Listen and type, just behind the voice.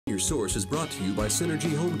Your Source is brought to you by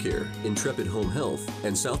Synergy Home Care, Intrepid Home Health,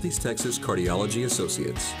 and Southeast Texas Cardiology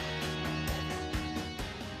Associates.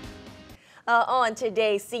 On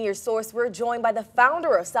today's Senior Source, we're joined by the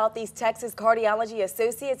founder of Southeast Texas Cardiology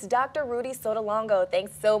Associates, Dr. Rudy Sotolongo.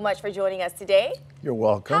 Thanks so much for joining us today. You're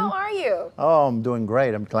welcome. How are you? Oh, I'm doing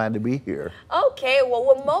great. I'm glad to be here. Okay,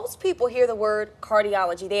 well, when most people hear the word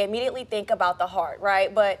cardiology, they immediately think about the heart,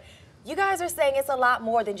 right? But you guys are saying it's a lot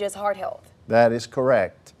more than just heart health. That is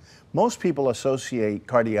correct. Most people associate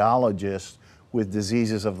cardiologists with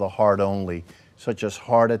diseases of the heart only, such as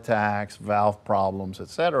heart attacks, valve problems,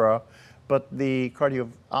 etc. But the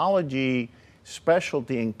cardiology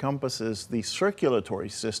specialty encompasses the circulatory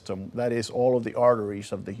system, that is all of the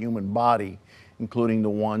arteries of the human body, including the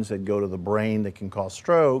ones that go to the brain that can cause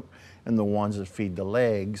stroke and the ones that feed the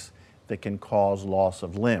legs that can cause loss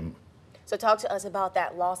of limb. So talk to us about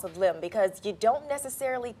that loss of limb, because you don't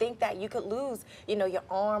necessarily think that you could lose, your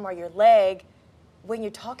arm or your leg when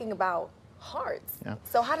you're talking about hearts. Yeah.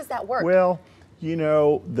 So how does that work? Well,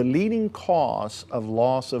 the leading cause of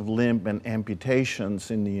loss of limb and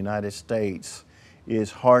amputations in the United States is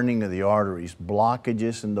hardening of the arteries,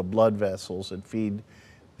 blockages in the blood vessels that feed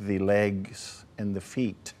the legs and the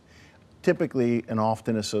feet, typically and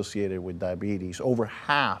often associated with diabetes. Over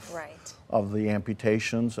half of the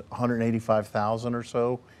amputations, 185,000 or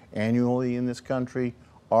so annually in this country,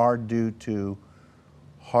 are due to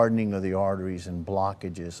hardening of the arteries and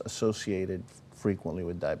blockages associated frequently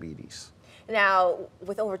with diabetes. Now,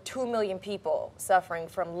 with over 2 million people suffering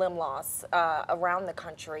from limb loss around the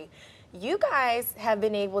country, you guys have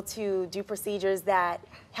been able to do procedures that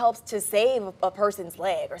helps to save a person's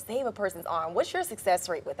leg or save a person's arm. What's your success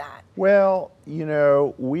rate with that? Well,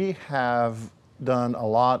 we have done a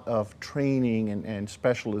lot of training and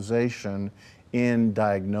specialization in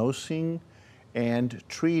diagnosing and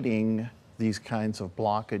treating these kinds of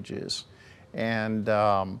blockages. And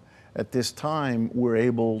at this time, we're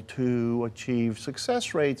able to achieve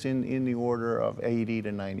success rates in the order of 80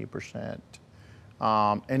 to 90%.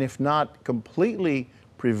 And if not completely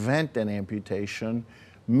prevent an amputation,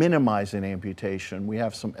 minimize an amputation. We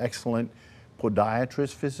have some excellent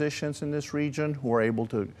podiatrist physicians in this region who are able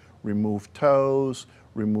to remove toes,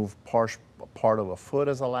 remove part of a foot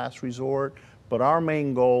as a last resort. But our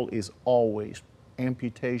main goal is always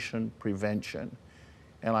amputation prevention.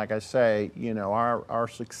 And like I say, our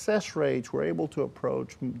success rates, we're able to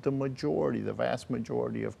approach the vast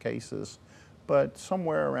majority of cases, but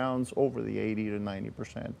somewhere around over the 80 to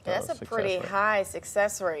 90%. That's a pretty high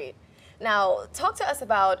success rate. Now, talk to us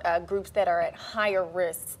about groups that are at higher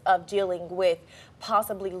risks of dealing with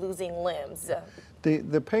possibly losing limbs.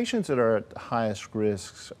 The patients that are at highest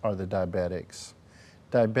risks are the diabetics.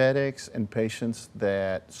 Diabetics and patients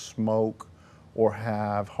that smoke or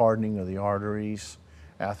have hardening of the arteries,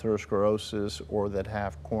 atherosclerosis, or that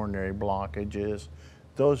have coronary blockages,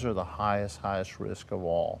 those are the highest risk of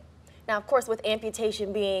all. Now, of course, with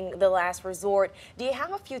amputation being the last resort, do you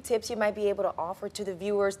have a few tips you might be able to offer to the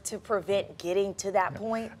viewers to prevent getting to that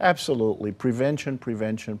point? Absolutely. Prevention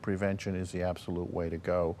is the absolute way to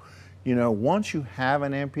go. Once you have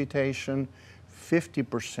an amputation,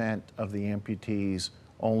 50% of the amputees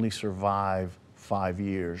only survive 5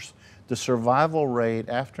 years. The survival rate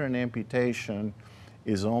after an amputation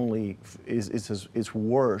is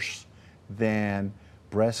worse than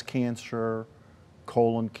breast cancer,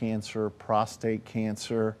 colon cancer, prostate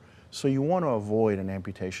cancer. So you want to avoid an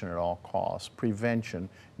amputation at all costs. Prevention,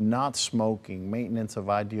 not smoking, maintenance of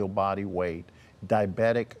ideal body weight,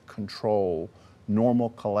 diabetic control, normal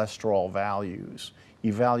cholesterol values,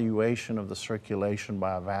 evaluation of the circulation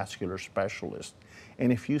by a vascular specialist.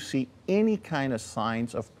 And if you see any kind of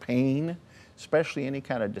signs of pain, especially any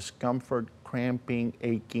kind of discomfort, cramping,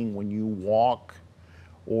 aching when you walk,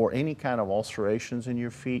 or any kind of ulcerations in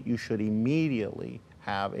your feet, you should immediately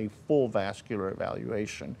have a full vascular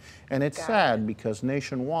evaluation. And it's sad because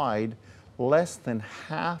nationwide, less than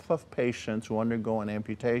half of patients who undergo an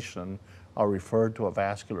amputation are referred to a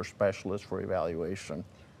vascular specialist for evaluation.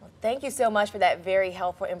 Well, thank you so much for that very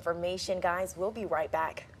helpful information, guys. We'll be right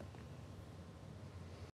back.